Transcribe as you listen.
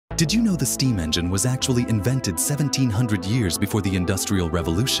Did you know the steam engine was actually invented 1700 years before the Industrial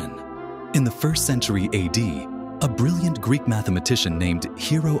Revolution? In the 1st century AD, a brilliant Greek mathematician named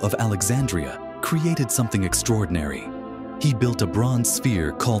Heron of Alexandria created something extraordinary. He built a bronze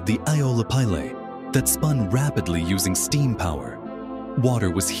sphere called the Iolipile that spun rapidly using steam power.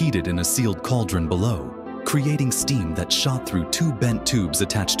 Water was heated in a sealed cauldron below, creating steam that shot through 2 bent tubes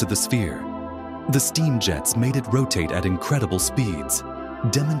attached to the sphere. The steam jets made it rotate at incredible speeds,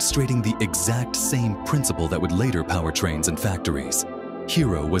 demonstrating the exact same principle that would later power trains and factories.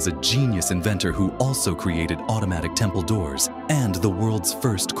 Heron was a genius inventor who also created automatic temple doors and the world's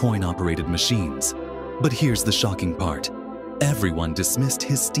first coin-operated machines. But here's the shocking part. Everyone dismissed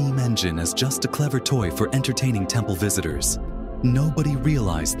his steam engine as just a clever toy for entertaining temple visitors. Nobody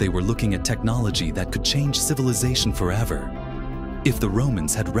realized they were looking at technology that could change civilization forever. If the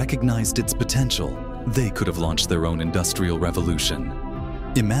Romans had recognized its potential, they could have launched their own industrial revolution.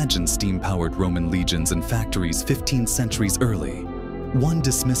 Imagine steam-powered Roman legions and factories 15 centuries early. One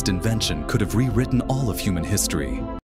dismissed invention could have rewritten all of human history.